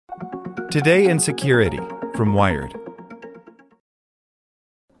Today in Security from Wired.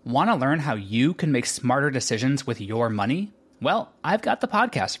 Want to learn how you can make smarter decisions with your money? Well, I've got the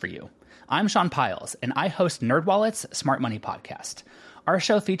podcast for you. I'm Sean Piles, and I host NerdWallet's Smart Money Podcast. Our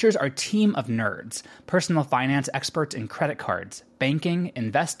show features our team of nerds, personal finance experts in credit cards, banking,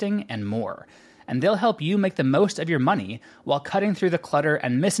 investing, and more. And they'll help you make the most of your money while cutting through the clutter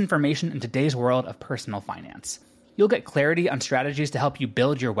and misinformation in today's world of personal finance. You'll get clarity on strategies to help you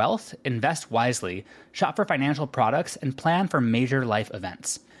build your wealth, invest wisely, shop for financial products, and plan for major life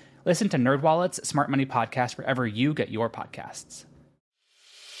events. Listen to NerdWallet's Smart Money Podcast wherever you get your podcasts.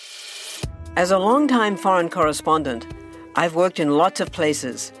 As a longtime foreign correspondent, I've worked in lots of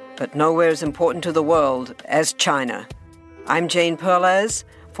places, but nowhere as important to the world as China. I'm Jane Perlez,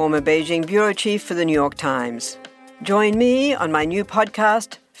 former Beijing bureau chief for the New York Times. Join me on my new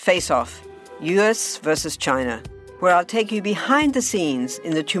podcast, Face Off, U.S. versus China, where I'll take you behind the scenes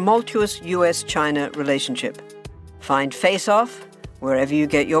in the tumultuous U.S.-China relationship. Find Face Off wherever you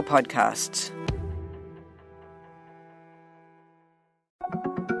get your podcasts.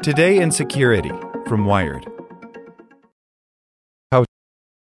 Today in Security from Wired. How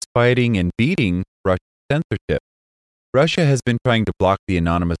fighting and beating Russian censorship. Russia has been trying to block the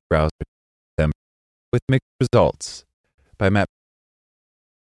anonymous browser with mixed results. By Matt.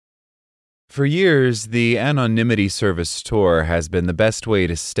 For years, the anonymity service Tor has been the best way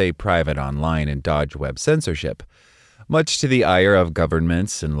to stay private online and dodge web censorship. Much to the ire of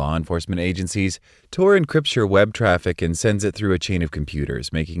governments and law enforcement agencies, Tor encrypts your web traffic and sends it through a chain of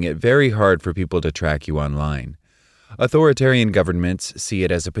computers, making it very hard for people to track you online. Authoritarian governments see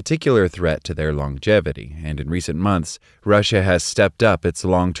it as a particular threat to their longevity, and in recent months, Russia has stepped up its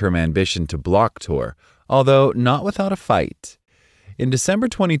long-term ambition to block Tor, although not without a fight. In December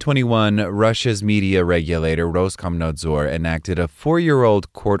 2021, Russia's media regulator Roskomnadzor enacted a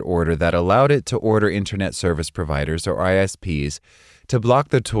 4-year-old court order that allowed it to order internet service providers, or ISPs, to block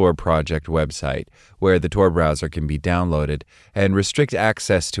the Tor project website, where the Tor browser can be downloaded, and restrict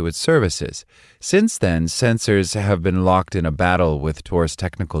access to its services. Since then, censors have been locked in a battle with Tor's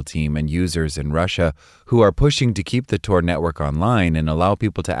technical team and users in Russia who are pushing to keep the Tor network online and allow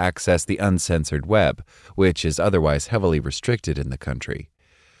people to access the uncensored web, which is otherwise heavily restricted in the country.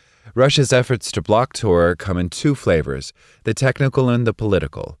 Russia's efforts to block Tor come in two flavors, the technical and the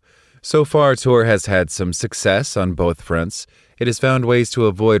political. So far, Tor has had some success on both fronts. It has found ways to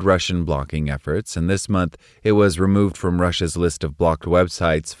avoid Russian blocking efforts, and this month it was removed from Russia's list of blocked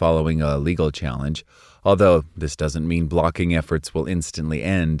websites following a legal challenge, although this doesn't mean blocking efforts will instantly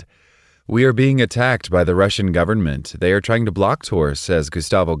end. We are being attacked by the Russian government. They are trying to block Tor, says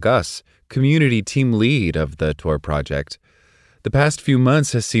Gustavo Gus, community team lead of the Tor project. The past few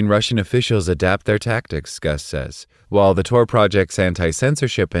months has seen Russian officials adapt their tactics, Gus says, while the Tor project's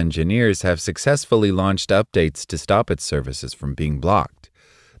anti-censorship engineers have successfully launched updates to stop its services from being blocked.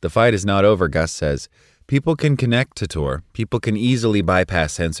 The fight is not over, Gus says. People can connect to Tor. People can easily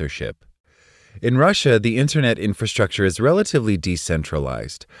bypass censorship. In Russia, the internet infrastructure is relatively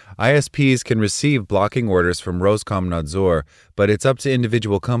decentralized. ISPs can receive blocking orders from Roskomnadzor, but it's up to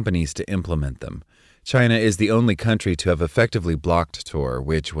individual companies to implement them. China is the only country to have effectively blocked Tor,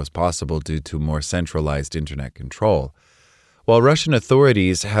 which was possible due to more centralized internet control. While Russian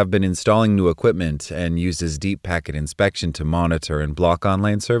authorities have been installing new equipment and uses deep packet inspection to monitor and block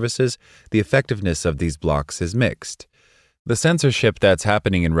online services, the effectiveness of these blocks is mixed. The censorship that's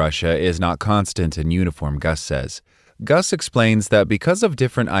happening in Russia is not constant and uniform, Gus says. Gus explains that because of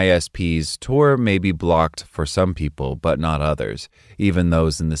different ISPs, Tor may be blocked for some people, but not others, even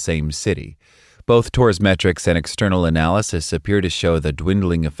those in the same city. Both Tor's metrics and external analysis appear to show the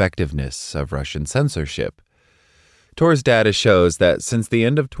dwindling effectiveness of Russian censorship. Tor's data shows that since the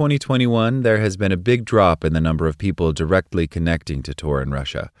end of 2021, there has been a big drop in the number of people directly connecting to Tor in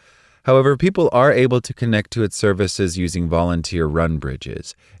Russia. However, people are able to connect to its services using volunteer-run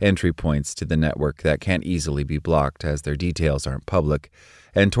bridges, entry points to the network that can't easily be blocked as their details aren't public,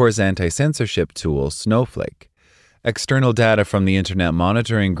 and Tor's anti-censorship tool, Snowflake. External data from the Internet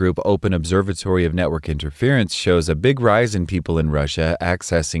monitoring group Open Observatory of Network Interference shows a big rise in people in Russia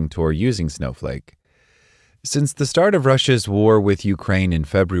accessing Tor using Snowflake. Since the start of Russia's war with Ukraine in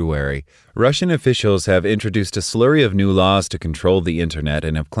February, Russian officials have introduced a slurry of new laws to control the Internet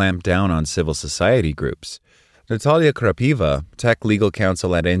and have clamped down on civil society groups. Natalia Krapiva, tech legal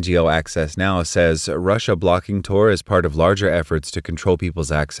counsel at NGO Access Now, says Russia blocking Tor is part of larger efforts to control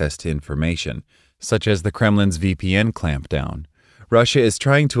people's access to information, such as the Kremlin's VPN clampdown. Russia is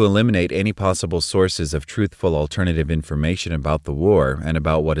trying to eliminate any possible sources of truthful alternative information about the war and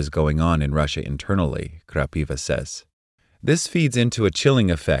about what is going on in Russia internally, Krapiva says. This feeds into a chilling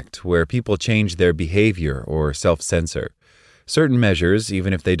effect where people change their behavior or self-censor. Certain measures,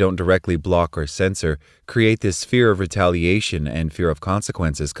 even if they don't directly block or censor, create this fear of retaliation and fear of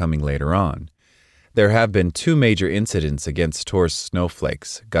consequences coming later on. There have been 2 major incidents against Tor's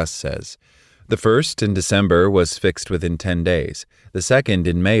snowflakes, Gus says. The first, in December, was fixed within 10 days. The second,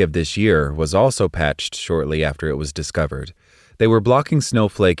 in May of this year, was also patched shortly after it was discovered. They were blocking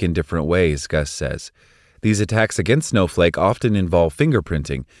Snowflake in different ways, Gus says. These attacks against Snowflake often involve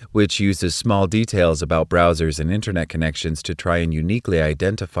fingerprinting, which uses small details about browsers and internet connections to try and uniquely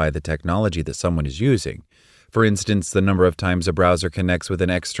identify the technology that someone is using. For instance, the number of times a browser connects with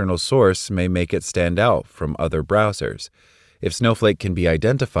an external source may make it stand out from other browsers. If Snowflake can be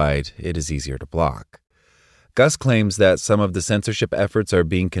identified, it is easier to block. Gus claims that some of the censorship efforts are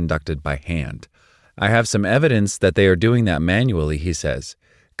being conducted by hand. I have some evidence that they are doing that manually, he says.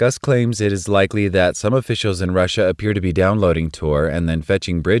 Gus claims it is likely that some officials in Russia appear to be downloading Tor and then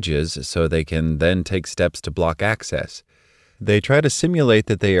fetching bridges so they can then take steps to block access. They try to simulate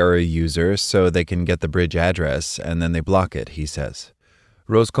that they are a user so they can get the bridge address, and then they block it, he says.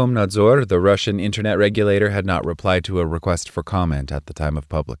 Roskomnadzor, the Russian internet regulator, had not replied to a request for comment at the time of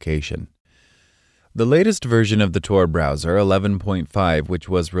publication. The latest version of the Tor browser, 11.5, which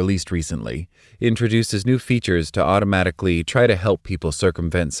was released recently, introduces new features to automatically try to help people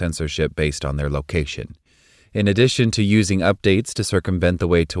circumvent censorship based on their location. In addition to using updates to circumvent the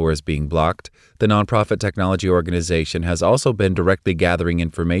way Tor is being blocked, the nonprofit technology organization has also been directly gathering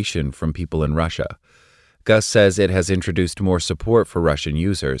information from people in Russia. Gus says it has introduced more support for Russian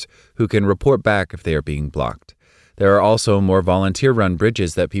users, who can report back if they are being blocked. There are also more volunteer-run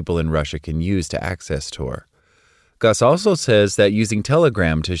bridges that people in Russia can use to access Tor. Gus also says that using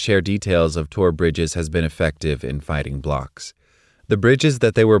Telegram to share details of Tor bridges has been effective in fighting blocks. The bridges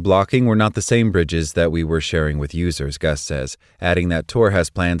that they were blocking were not the same bridges that we were sharing with users, Gus says, adding that Tor has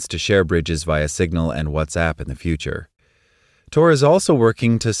plans to share bridges via Signal and WhatsApp in the future. Tor is also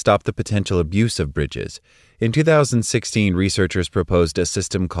working to stop the potential abuse of bridges. In 2016, researchers proposed a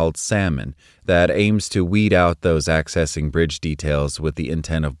system called Salmon that aims to weed out those accessing bridge details with the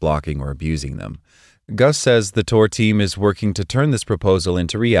intent of blocking or abusing them. Gus says the Tor team is working to turn this proposal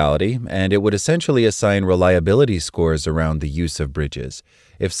into reality, and it would essentially assign reliability scores around the use of bridges.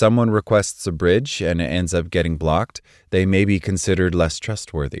 If someone requests a bridge and it ends up getting blocked, they may be considered less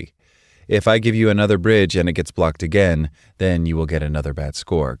trustworthy. If I give you another bridge and it gets blocked again, then you will get another bad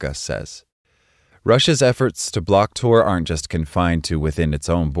score, Gus says. Russia's efforts to block Tor aren't just confined to within its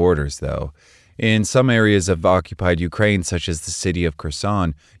own borders, though. In some areas of occupied Ukraine, such as the city of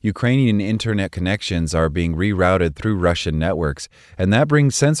Kherson, Ukrainian internet connections are being rerouted through Russian networks, and that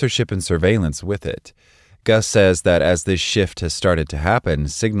brings censorship and surveillance with it. Gus says that as this shift has started to happen,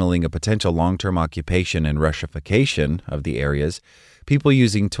 signaling a potential long-term occupation and Russification of the areas, people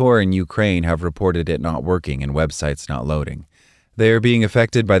using Tor in Ukraine have reported it not working and websites not loading. They are being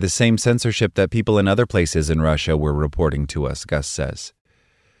affected by the same censorship that people in other places in Russia were reporting to us, Gus says.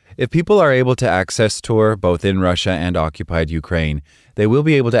 If people are able to access Tor, both in Russia and occupied Ukraine, they will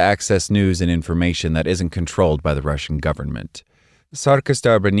be able to access news and information that isn't controlled by the Russian government. Sarkis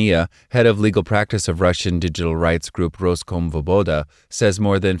Darbania, head of legal practice of Russian digital rights group Roskomvoboda, says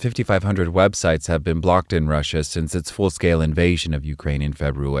more than 5,500 websites have been blocked in Russia since its full-scale invasion of Ukraine in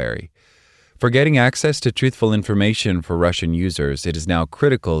February. For getting access to truthful information for Russian users, it is now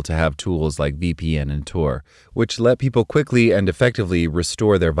critical to have tools like VPN and Tor, which let people quickly and effectively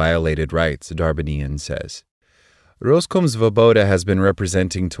restore their violated rights, Darbanian says. Roskomvoboda has been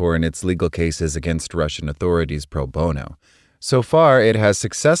representing Tor in its legal cases against Russian authorities pro bono. So far, it has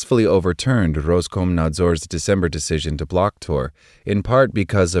successfully overturned Roskomnadzor's December decision to block Tor, in part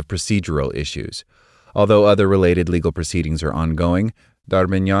because of procedural issues. Although other related legal proceedings are ongoing,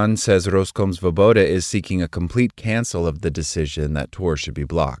 Darbanian says Roskomvoboda is seeking a complete cancel of the decision that Tor should be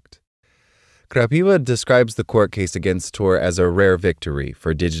blocked. Krapiva describes the court case against Tor as a rare victory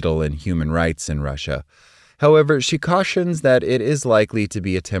for digital and human rights in Russia. However, she cautions that it is likely to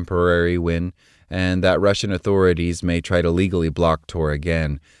be a temporary win and that Russian authorities may try to legally block Tor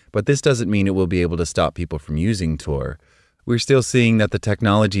again, but this doesn't mean it will be able to stop people from using Tor. We're still seeing that the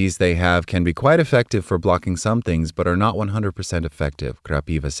technologies they have can be quite effective for blocking some things, but are not 100% effective,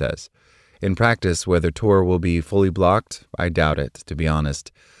 Krapiva says. In practice, whether Tor will be fully blocked, I doubt it, to be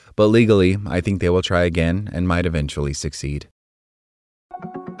honest. But legally, I think they will try again and might eventually succeed.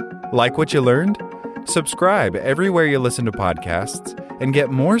 Like what you learned? Subscribe everywhere you listen to podcasts and get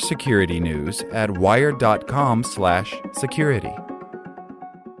more security news at wired.com/security.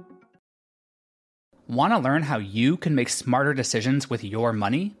 Want to learn how you can make smarter decisions with your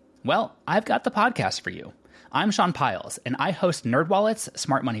money? Well, I've got the podcast for you. I'm Sean Piles, and I host NerdWallet's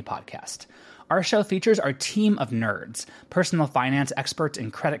Smart Money Podcast. Our show features our team of nerds, personal finance experts in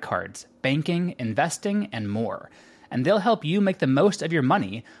credit cards, banking, investing, and more. And they'll help you make the most of your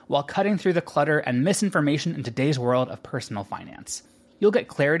money while cutting through the clutter and misinformation in today's world of personal finance. You'll get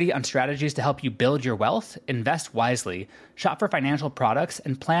clarity on strategies to help you build your wealth, invest wisely, shop for financial products,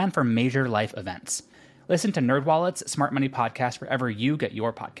 and plan for major life events. Listen to NerdWallet's Smart Money Podcast wherever you get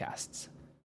your podcasts.